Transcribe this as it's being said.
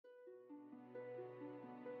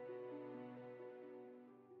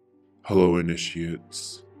Hello,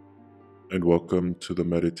 initiates, and welcome to the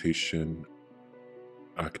meditation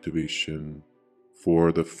activation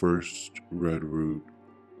for the first red root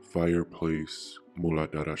fireplace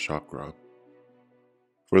Muladhara chakra.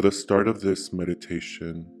 For the start of this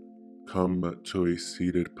meditation, come to a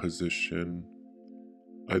seated position,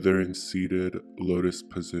 either in seated lotus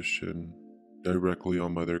position directly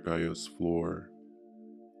on Mother Gaia's floor,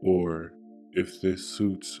 or if this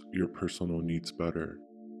suits your personal needs better,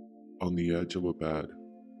 on the edge of a bed,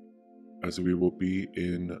 as we will be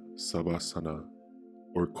in Savasana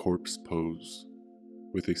or corpse pose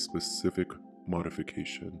with a specific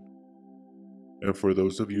modification. And for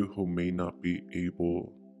those of you who may not be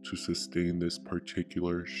able to sustain this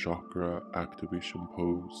particular chakra activation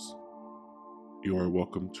pose, you are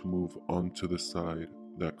welcome to move onto the side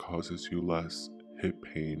that causes you less hip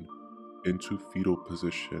pain into fetal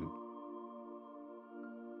position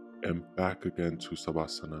and back again to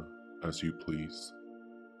Savasana as you please.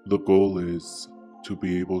 The goal is to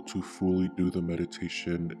be able to fully do the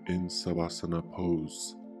meditation in Savasana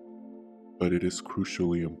pose, but it is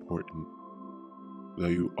crucially important that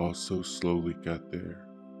you also slowly get there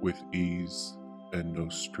with ease and no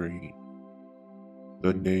strain.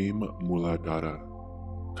 The name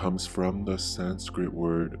Muladhara comes from the Sanskrit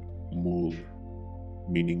word mul,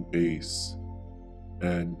 meaning base,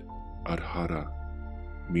 and adhara,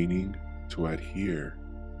 meaning to adhere,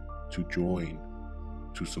 to join,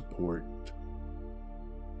 to support.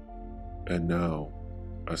 And now,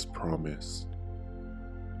 as promised,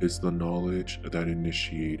 is the knowledge that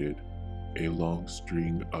initiated a long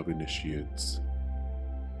string of initiates,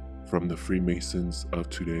 from the Freemasons of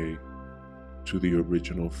today to the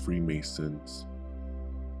original Freemasons,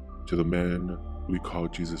 to the man we call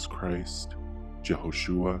Jesus Christ,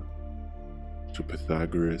 Jehoshua, to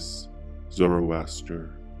Pythagoras,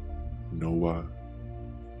 Zoroaster, Noah,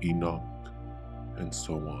 Enoch, and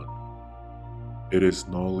so on. It is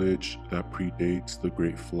knowledge that predates the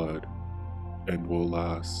Great Flood and will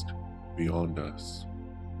last beyond us.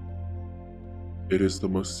 It is the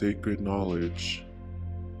most sacred knowledge,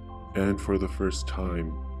 and for the first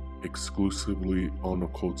time, exclusively on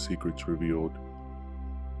Occult Secrets Revealed,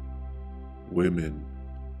 women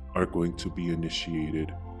are going to be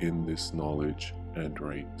initiated in this knowledge and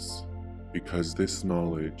rites, because this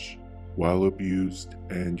knowledge, while abused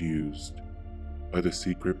and used by the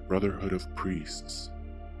secret brotherhood of priests,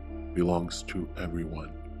 belongs to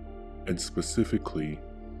everyone, and specifically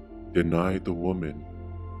denied the woman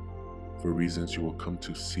for reasons you will come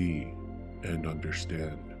to see and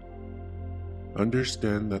understand.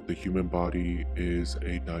 Understand that the human body is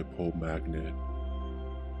a dipole magnet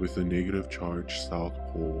with a negative charge south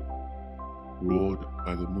pole ruled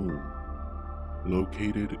by the moon,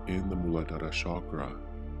 located in the Muladhara chakra.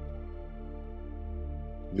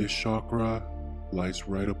 This chakra lies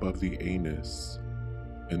right above the anus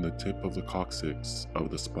and the tip of the coccyx of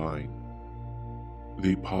the spine.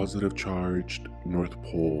 The positive charged north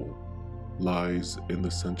pole lies in the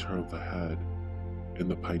center of the head in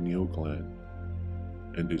the pineal gland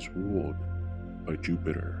and is ruled by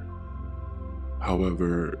Jupiter.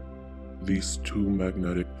 However, these two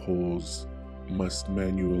magnetic poles must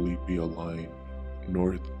manually be aligned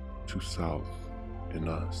north to south in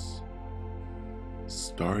us,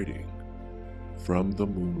 starting from the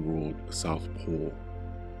moon-ruled south pole,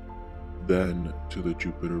 then to the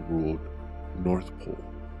Jupiter-ruled north pole,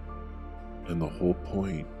 and the whole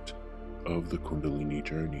point of the kundalini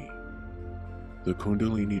journey. The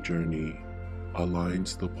kundalini journey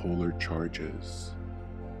aligns the polar charges,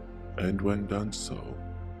 and when done so,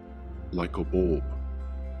 like a bulb,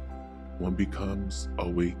 one becomes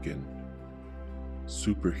awakened,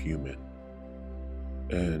 superhuman,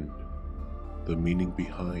 and the meaning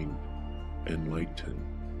behind enlightened.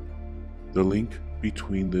 The link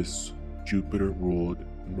between this Jupiter-ruled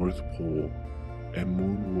North Pole and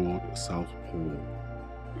Moon-ruled South Pole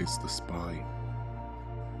is the spine,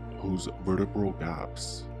 whose vertebral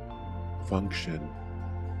gaps function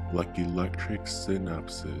like electric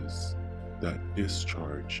synapses that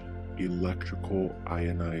discharge electrical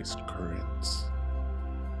ionized currents,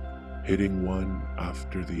 hitting one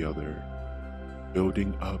after the other,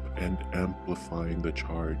 building up and amplifying the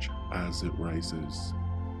charge as it rises,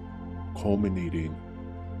 culminating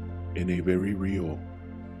in a very real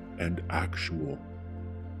and actual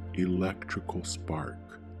electrical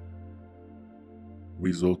spark,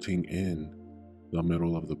 resulting in the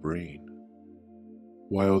middle of the brain.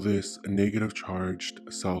 While this negative charged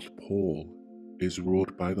south pole is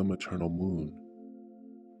ruled by the maternal moon,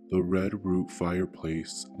 the red root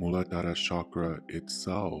fireplace Muladhara chakra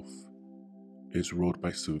itself is ruled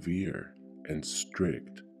by severe and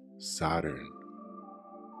strict Saturn.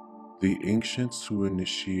 The ancients who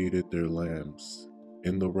initiated their lambs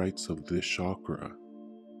in the rites of this chakra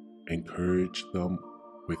encouraged them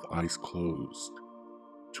with eyes closed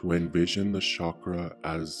to envision the chakra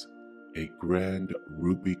as a grand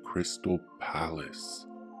ruby crystal palace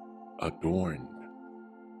adorned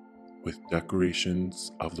with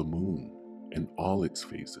decorations of the moon in all its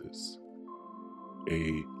phases.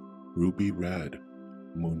 A ruby red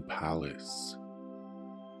moon palace.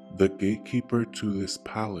 The gatekeeper to this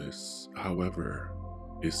palace, however,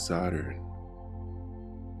 is Saturn,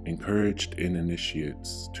 encouraged in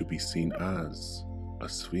initiates to be seen as a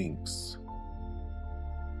sphinx.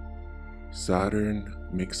 Saturn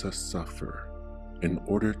makes us suffer in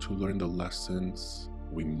order to learn the lessons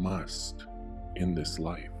we must in this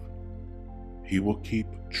life. He will keep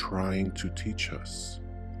trying to teach us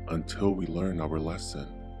until we learn our lesson,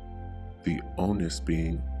 the onus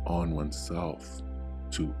being on oneself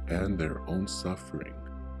to end their own suffering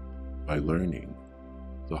by learning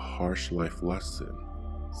the harsh life lesson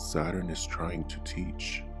Saturn is trying to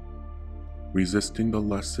teach. Resisting the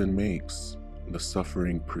lesson makes the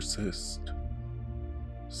suffering persist.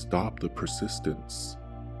 Stop the persistence,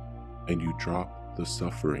 and you drop the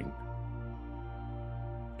suffering.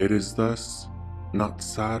 It is thus not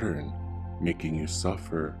Saturn making you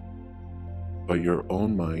suffer, but your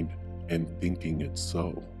own mind and thinking it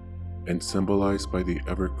so, and symbolized by the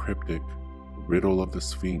ever cryptic riddle of the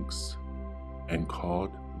Sphinx, and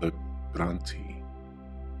called the Granti,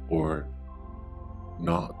 or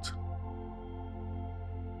not,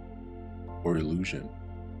 or illusion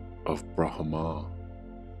of Brahma.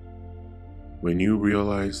 When you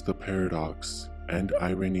realize the paradox and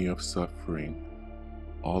irony of suffering,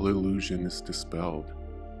 all illusion is dispelled,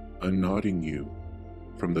 unknotting you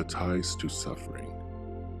from the ties to suffering,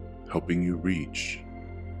 helping you reach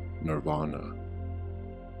nirvana.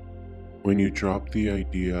 When you drop the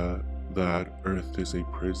idea that Earth is a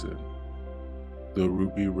prison, the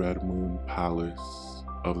ruby red moon palace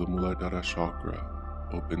of the Muladhara chakra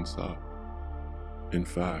opens up. In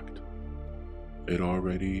fact, it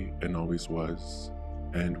already and always was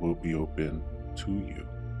and will be open to you.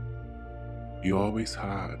 You always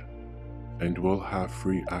had and will have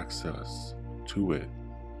free access to it.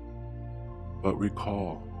 But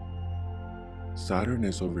recall, Saturn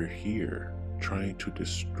is over here trying to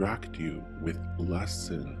distract you with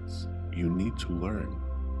lessons you need to learn,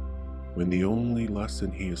 when the only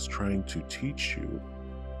lesson he is trying to teach you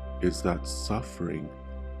is that suffering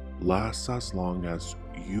lasts as long as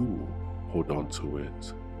you hold on to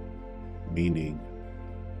it. Meaning,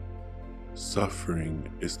 suffering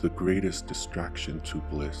is the greatest distraction to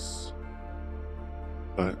bliss.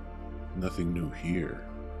 But nothing new here.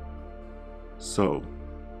 So,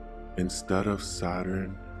 instead of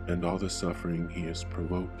Saturn and all the suffering he is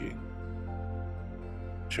provoking,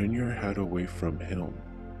 turn your head away from him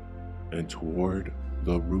and toward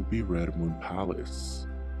the ruby red moon palace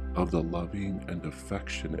of the loving and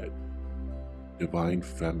affectionate divine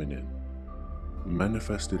feminine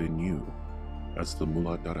manifested in you as the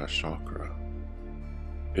Muladhara chakra.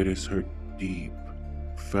 It is her deep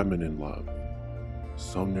feminine love,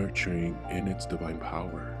 so nurturing in its divine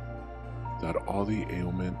power, that all the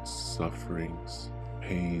ailments, sufferings,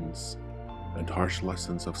 pains, and harsh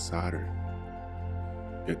lessons of Saturn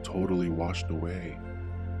get totally washed away,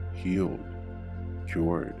 healed,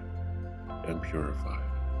 cured, and purified.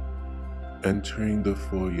 Entering the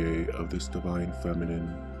foyer of this divine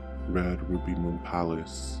feminine red ruby moon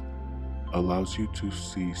palace allows you to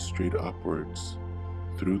see straight upwards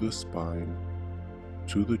through the spine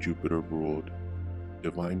to the Jupiter-ruled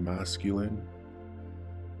divine masculine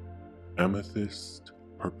amethyst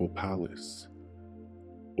purple palace,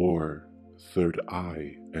 or third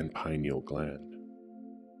eye and pineal gland.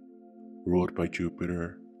 Ruled by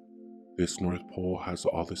Jupiter, this North Pole has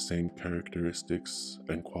all the same characteristics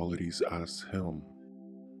and qualities as him: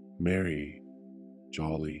 merry,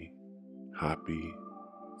 jolly, happy,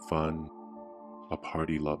 fun, a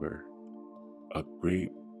party lover, a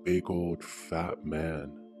great big old fat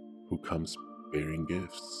man who comes bearing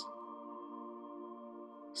gifts.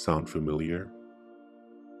 Sound familiar?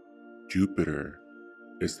 Jupiter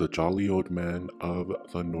is the jolly old man of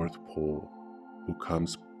the North Pole who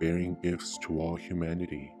comes bearing gifts to all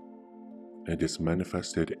humanity and is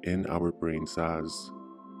manifested in our brains as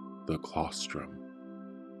the claustrum.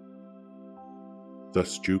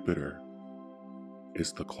 Thus Jupiter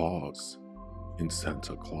is the claws in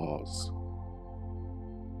Santa Claus,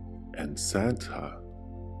 and Santa,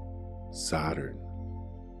 Saturn.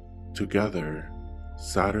 Together,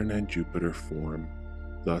 Saturn and Jupiter form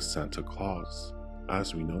the Santa Claus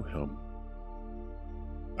as we know him.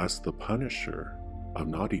 as the punisher of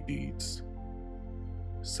naughty deeds,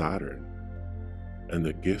 Saturn, and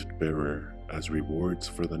the gift bearer as rewards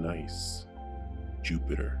for the nice,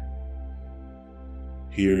 Jupiter.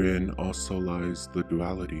 Herein also lies the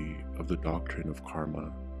duality of the doctrine of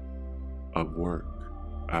karma, of work,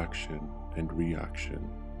 action, and reaction.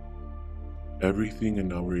 Everything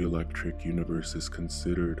in our electric universe is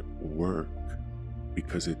considered work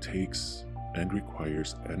because it takes and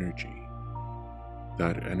requires energy,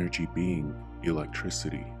 that energy being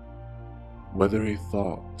electricity. Whether a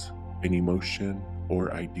thought, an emotion,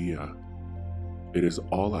 or idea, it is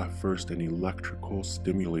all at first an electrical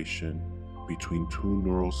stimulation between two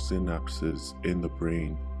neural synapses in the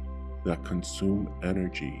brain that consume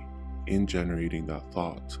energy in generating that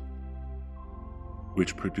thought,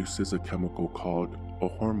 which produces a chemical called a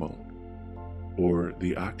hormone, or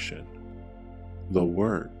the action. The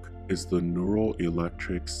work is the neural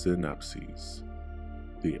electric synapses,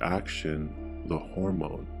 the action, the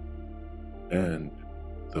hormone, and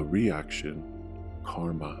the reaction,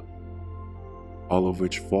 karma, all of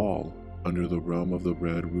which fall under the realm of the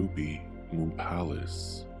red ruby moon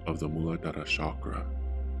palace of the Muladhara chakra,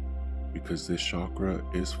 because this chakra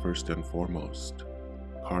is first and foremost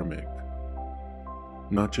karmic.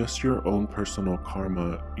 Not just your own personal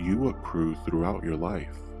karma you accrue throughout your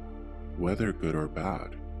life, whether good or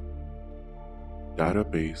bad.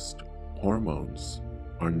 Data-based hormones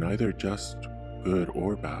are neither just good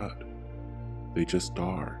or bad, they just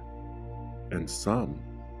are, and some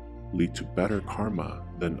lead to better karma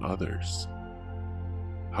than others.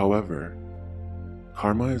 However,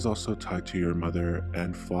 karma is also tied to your mother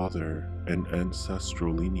and father and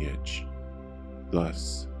ancestral lineage,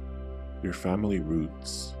 thus your family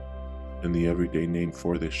roots, and the everyday name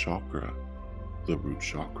for this chakra, the root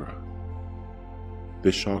chakra.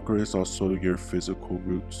 This chakra is also your physical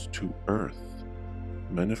roots to earth,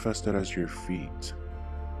 manifested as your feet,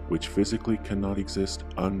 which physically cannot exist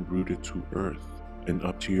unrooted to earth and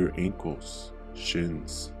up to your ankles,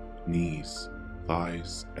 shins, knees,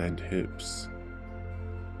 thighs, and hips.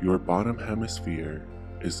 Your bottom hemisphere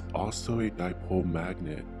is also a dipole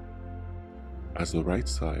magnet, as the right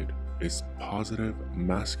side is positive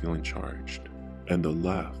masculine charged and the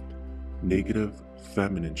left negative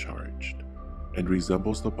feminine charged, and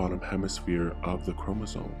resembles the bottom hemisphere of the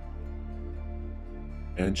chromosome,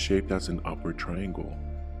 and shaped as an upward triangle,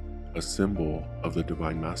 a symbol of the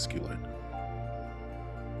divine masculine.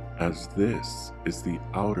 As this is the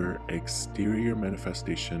outer exterior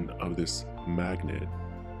manifestation of this magnet,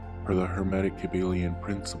 per the Hermetic Kybalion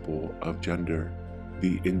principle of gender,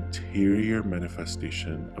 the interior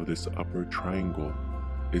manifestation of this upper triangle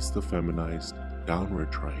is the feminized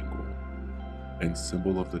downward triangle and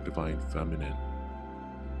symbol of the divine feminine.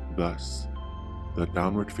 Thus, the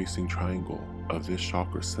downward facing triangle of this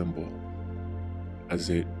chakra symbol, as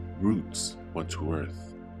it roots one to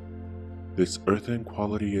earth. This earthen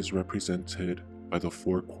quality is represented by the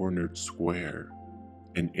four-cornered square,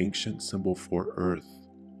 an ancient symbol for earth,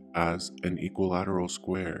 as an equilateral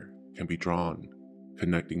square can be drawn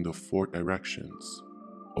connecting the four directions,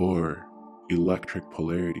 or electric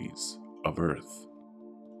polarities of earth.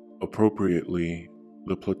 Appropriately,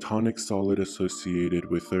 the platonic solid associated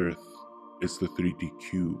with earth is the 3D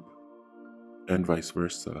cube, and vice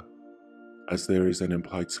versa, as there is an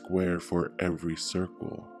implied square for every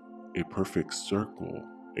circle. A perfect circle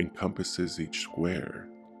encompasses each square,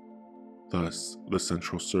 thus the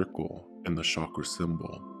central circle in the chakra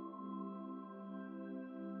symbol.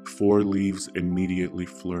 4 leaves immediately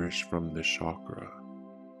flourish from this chakra,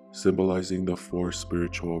 symbolizing the 4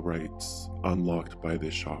 spiritual rights unlocked by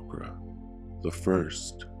this chakra. The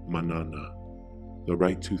first, manana, the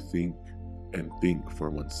right to think and think for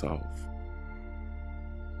oneself.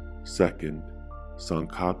 Second,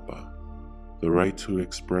 sankalpa, the right to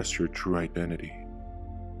express your true identity.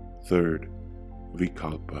 Third,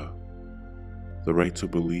 vikalpa, the right to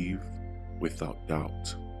believe without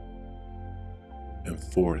doubt. And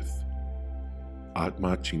fourth,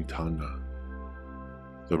 atma chintana,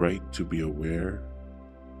 the right to be aware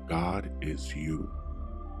God is you.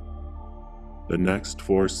 The next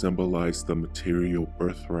 4 symbolize the material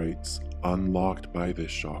birthrights unlocked by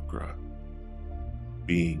this chakra,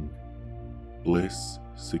 being bliss,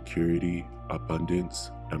 security,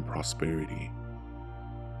 abundance, and prosperity.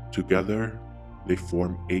 Together, they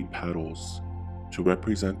form 8 petals to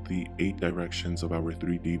represent the 8 directions of our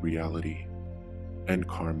 3D reality and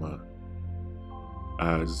karma,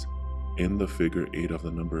 as in the figure 8 of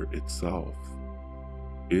the number itself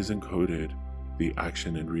is encoded the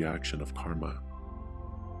action and reaction of karma.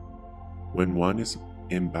 When one is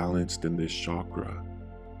imbalanced in this chakra,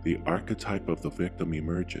 the archetype of the victim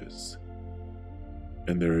emerges,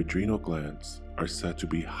 and their adrenal glands are said to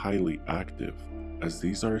be highly active, as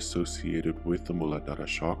these are associated with the Muladhara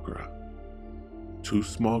chakra. Two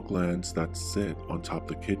small glands that sit on top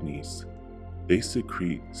the kidneys. They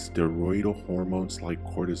secrete steroidal hormones like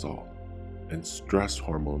cortisol and stress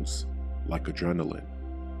hormones like adrenaline.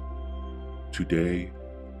 Today,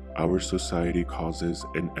 our society causes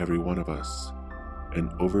in every one of us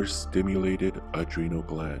an overstimulated adrenal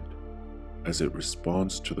gland, as it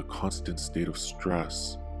responds to the constant state of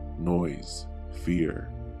stress, noise,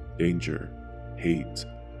 fear, danger, hate,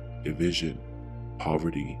 division,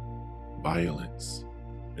 poverty, violence,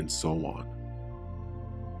 and so on.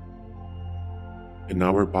 In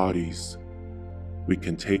our bodies, we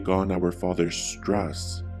can take on our father's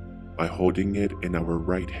stress by holding it in our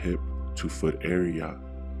right hip to foot area,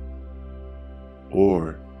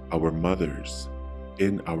 or our mother's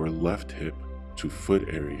in our left hip to foot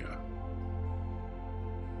area.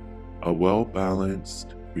 A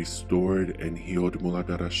well-balanced, restored, and healed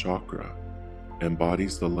Muladhara chakra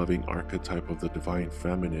embodies the loving archetype of the divine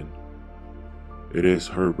feminine. It is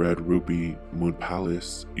her red ruby moon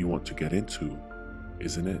palace you want to get into,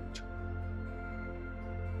 isn't it?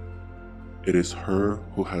 It is her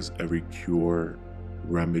who has every cure,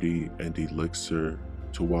 remedy, and elixir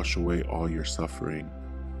to wash away all your suffering.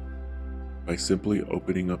 By simply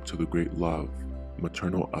opening up to the great love,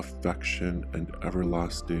 maternal affection, and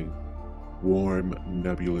everlasting, warm,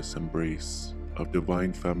 nebulous embrace of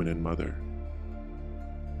Divine Feminine Mother.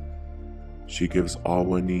 She gives all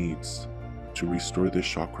one needs to restore this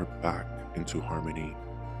chakra back into harmony.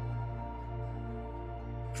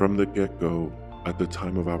 From the get-go, at the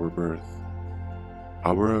time of our birth,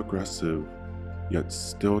 our aggressive, yet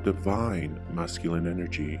still divine masculine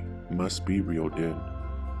energy must be reeled in,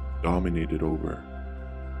 dominated over,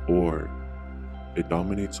 or it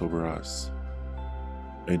dominates over us,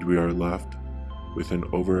 and we are left with an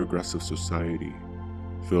over-aggressive society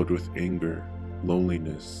filled with anger,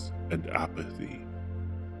 loneliness, and apathy.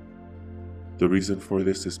 The reason for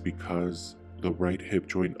this is because the right hip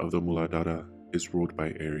joint of the Muladhara is ruled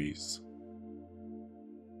by Aries.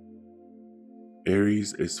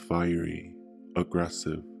 Aries is fiery,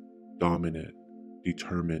 aggressive, dominant,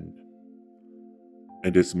 determined,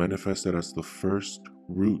 and is manifested as the first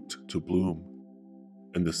root to bloom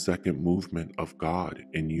and the second movement of God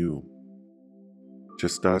in you.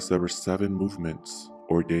 Just as there were 7 movements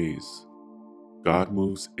or days, God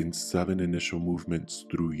moves in 7 initial movements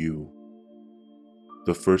through you.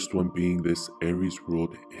 The first one being this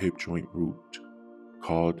Aries-ruled hip joint root,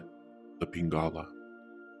 called the Pingala.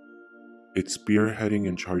 Its spearheading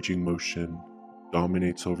and charging motion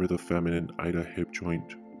dominates over the feminine Ida hip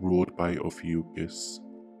joint ruled by Ophiuchus,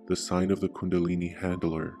 the sign of the Kundalini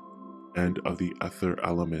handler and of the ether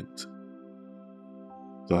element.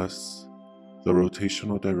 Thus, the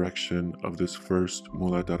rotational direction of this first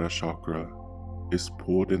Muladhara chakra is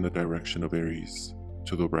pulled in the direction of Aries,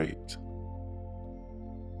 to the right.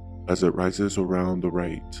 As it rises around the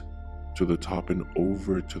right, to the top and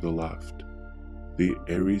over to the left, the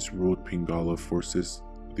Aries-ruled Pingala forces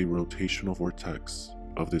the rotational vortex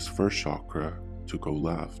of this first chakra to go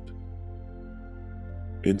left.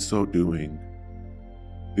 In so doing,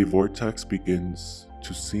 the vortex begins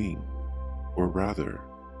to sing, or rather,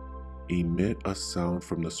 emit a sound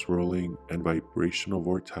from the swirling and vibrational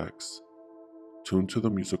vortex tuned to the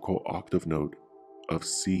musical octave note of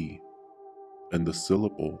C and the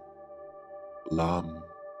syllable Lam.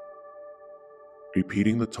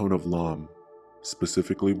 Repeating the tone of Lam,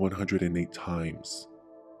 specifically 108 times,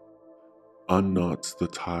 unknots the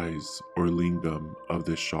ties or lingam of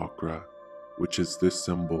this chakra, which is this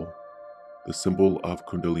symbol, the symbol of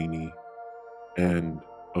Kundalini and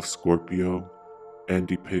of Scorpio, and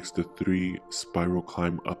depicts the 3 spiral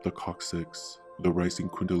climb up the coccyx the rising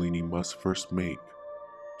Kundalini must first make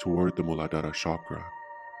toward the Muladhara chakra.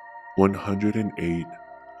 108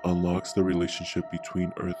 unlocks the relationship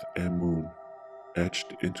between Earth and Moon,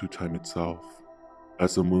 etched into time itself,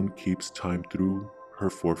 as the Moon keeps time through her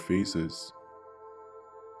 4 phases.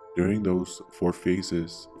 During those 4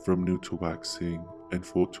 phases, from new to waxing and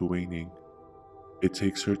full to waning, it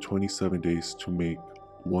takes her 27 days to make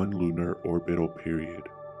 1 lunar orbital period,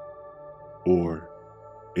 or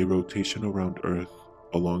a rotation around Earth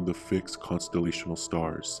along the fixed constellational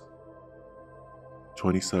stars.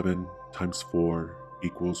 27 times 4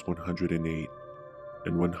 equals 108,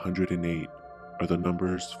 and 108 are the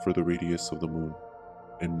numbers for the radius of the Moon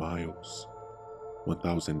in miles,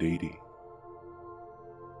 1080.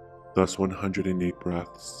 Thus 108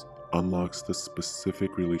 breaths unlocks the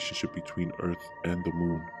specific relationship between Earth and the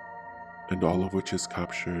Moon, and all of which is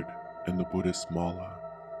captured in the Buddhist mala,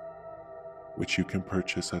 which you can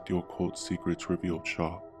purchase at the Occult Secrets Revealed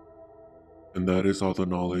shop. And that is all the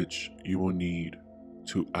knowledge you will need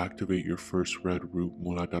to activate your first red root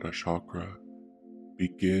Muladhara chakra,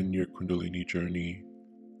 begin your kundalini journey,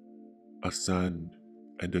 ascend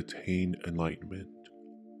and attain enlightenment,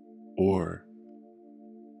 or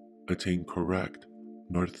attain correct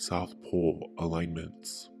north-south pole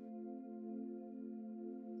alignments.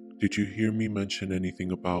 Did you hear me mention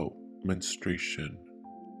anything about menstruation,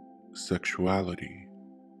 sexuality,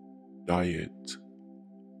 diet,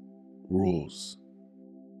 rules?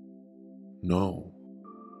 No.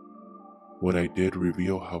 What I did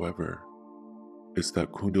reveal, however, is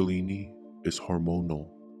that Kundalini is hormonal.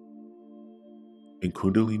 And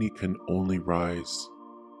Kundalini can only rise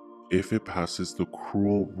if it passes the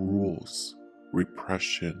cruel rules,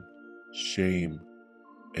 repression, shame,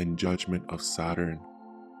 and judgment of Saturn,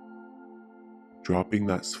 dropping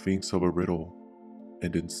that sphinx of a riddle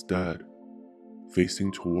and instead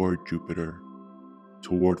facing toward Jupiter,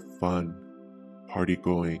 toward fun,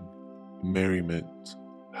 party-going, merriment,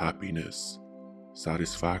 happiness,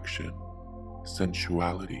 satisfaction,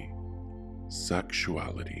 sensuality,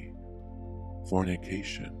 sexuality,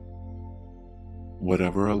 fornication,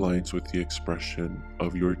 whatever aligns with the expression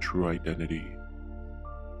of your true identity,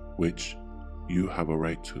 which you have a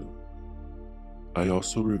right to. I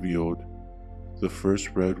also revealed the first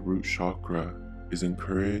red root chakra is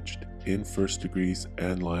encouraged in first degrees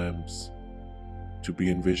and lambs to be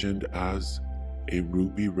envisioned as a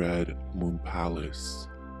ruby red moon palace.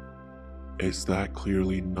 Is that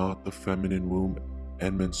clearly not the feminine womb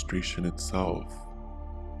and menstruation itself?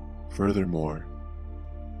 Furthermore,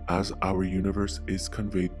 as our universe is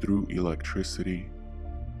conveyed through electricity,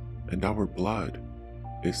 and our blood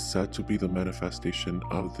is said to be the manifestation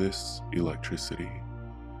of this electricity,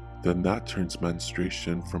 then that turns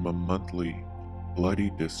menstruation from a monthly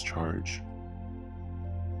bloody discharge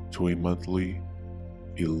to a monthly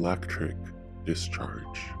electric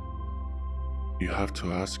discharge. You have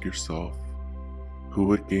to ask yourself, who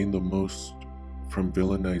would gain the most from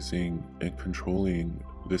villainizing and controlling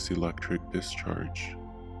this electric discharge?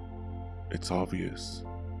 It's obvious.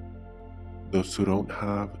 Those who don't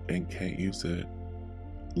have and can't use it,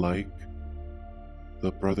 like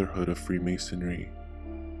the Brotherhood of Freemasonry,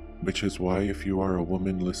 which is why if you are a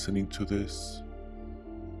woman listening to this,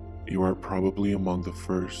 you are probably among the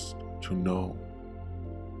first to know,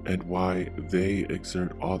 and why they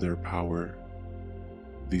exert all their power,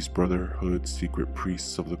 these Brotherhood secret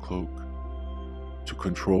priests of the cloak, to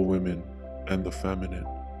control women and the feminine.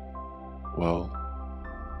 Well,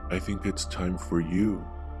 I think it's time for you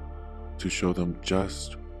to show them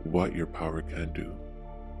just what your power can do.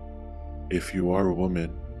 If you are a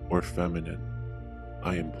woman or feminine,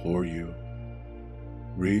 I implore you,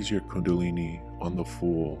 raise your kundalini on the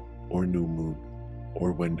full or new moon,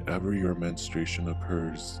 or whenever your menstruation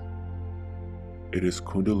occurs. It is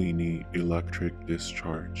kundalini electric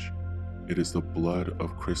discharge. It is the blood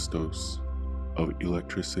of Christos, of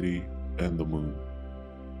electricity and the moon.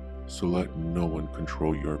 So let no one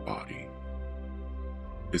control your body.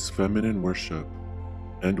 Is feminine worship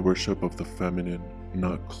and worship of the feminine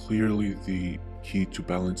not clearly the key to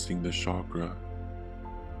balancing the chakra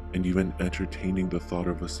and even entertaining the thought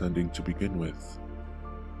of ascending to begin with?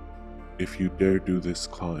 If you dare do this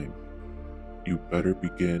climb, you better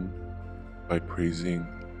begin by praising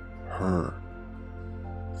her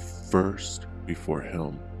first before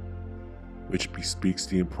him, which bespeaks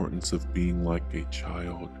the importance of being like a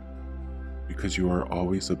child, because you are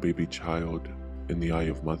always a baby child in the eye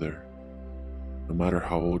of mother, no matter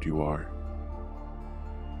how old you are.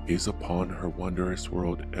 Gaze upon her wondrous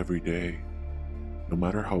world every day, no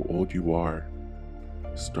matter how old you are,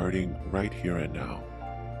 starting right here and now,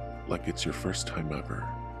 like it's your first time ever,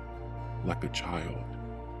 like a child.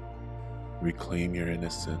 Reclaim your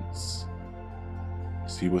innocence.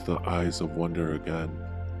 See with the eyes of wonder again.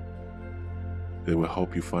 They will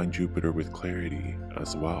help you find Jupiter with clarity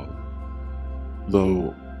as well.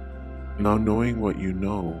 Though, now knowing what you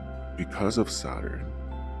know because of Saturn,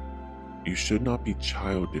 you should not be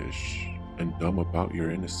childish and dumb about your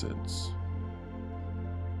innocence.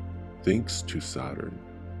 Thanks to Saturn,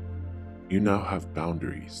 you now have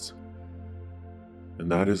boundaries.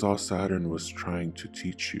 And that is all Saturn was trying to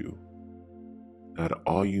teach you. That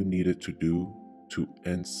all you needed to do to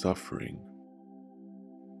end suffering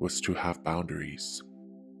was to have boundaries.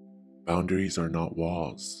 Boundaries are not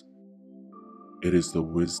walls. It is the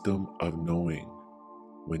wisdom of knowing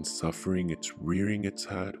when suffering is rearing its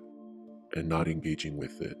head and not engaging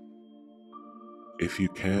with it. If you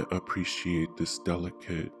can't appreciate this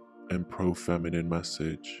delicate and pro-feminine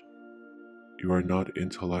message. You are not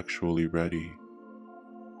intellectually ready,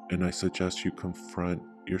 and I suggest you confront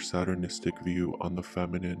your Saturnistic view on the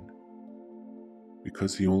feminine,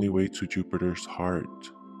 because the only way to Jupiter's heart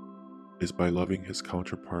is by loving his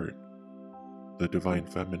counterpart, the divine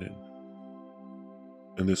feminine.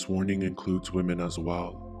 And this warning includes women as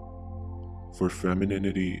well, for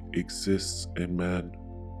femininity exists in men.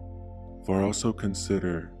 For also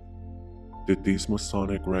consider, did these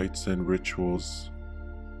Masonic rites and rituals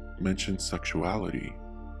mention sexuality?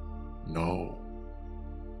 No.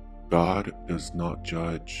 God does not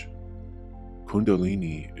judge.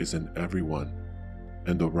 Kundalini is in everyone,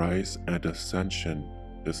 and the rise and ascension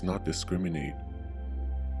does not discriminate.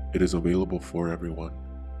 It is available for everyone,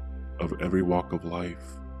 of every walk of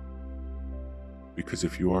life. Because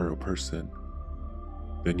if you are a person,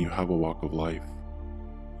 then you have a walk of life,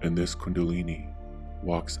 and this Kundalini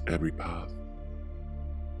walks every path.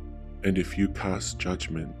 And if you cast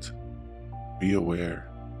judgment, be aware,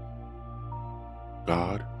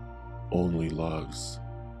 God only loves,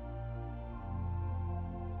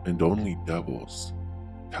 and only devils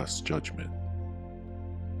cast judgment.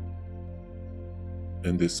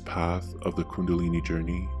 And this path of the Kundalini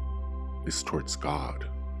journey is towards God.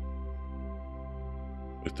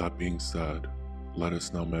 With that being said, let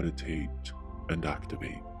us now meditate and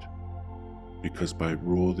activate, because by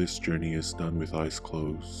rule this journey is done with eyes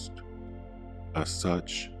closed. As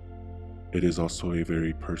such, it is also a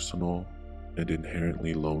very personal and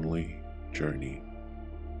inherently lonely journey,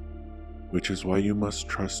 which is why you must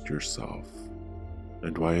trust yourself,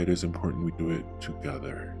 and why it is important we do it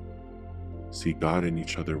together. See God in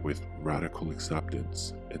each other with radical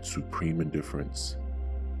acceptance and supreme indifference,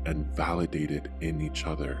 and validate it in each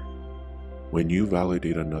other. When you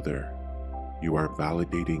validate another, you are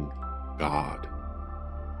validating God.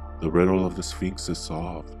 The riddle of the Sphinx is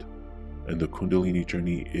solved, and the Kundalini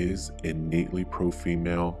journey is innately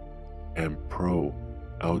pro-female and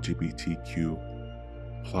pro-LGBTQ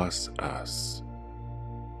plus S,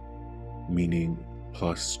 meaning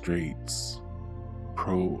plus straights,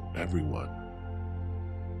 pro everyone.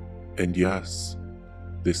 And yes,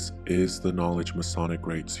 this is the knowledge Masonic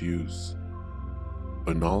rites use.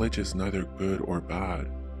 But knowledge is neither good or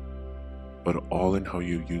bad, but all in how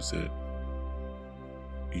you use it.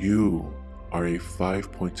 You are a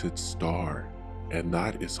 5-pointed star, and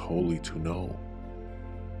that is holy to know.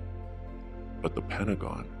 But the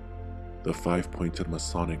Pentagon, the 5-pointed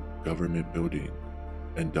Masonic government building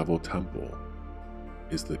and Devil Temple,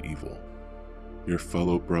 is the evil. Your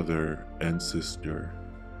fellow brother and sister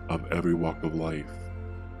of every walk of life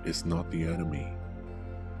is not the enemy.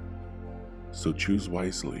 So choose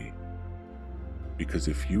wisely, because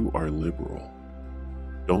if you are liberal,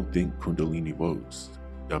 don't think Kundalini votes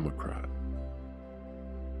Democrat.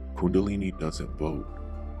 Kundalini doesn't vote.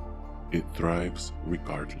 It thrives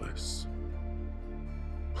regardless.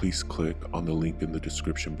 Please click on the link in the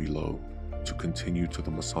description below to continue to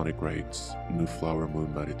the Masonic Rites New Flower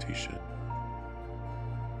Moon meditation.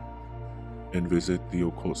 And visit the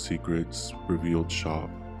Occult Secrets Revealed shop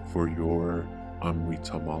for your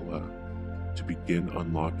Amrita Mala to begin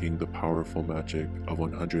unlocking the powerful magic of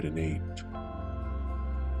 108.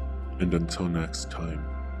 And until next time,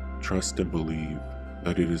 trust and believe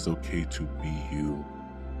that it is okay to be you,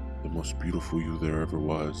 the most beautiful you there ever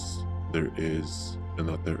was, there is, and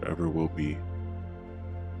that there ever will be.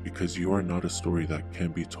 Because you are not a story that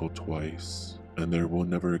can be told twice, and there will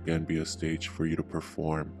never again be a stage for you to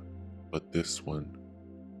perform, but this one,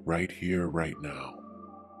 right here, right now.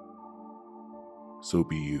 So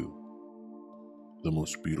be you, the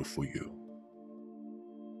most beautiful you.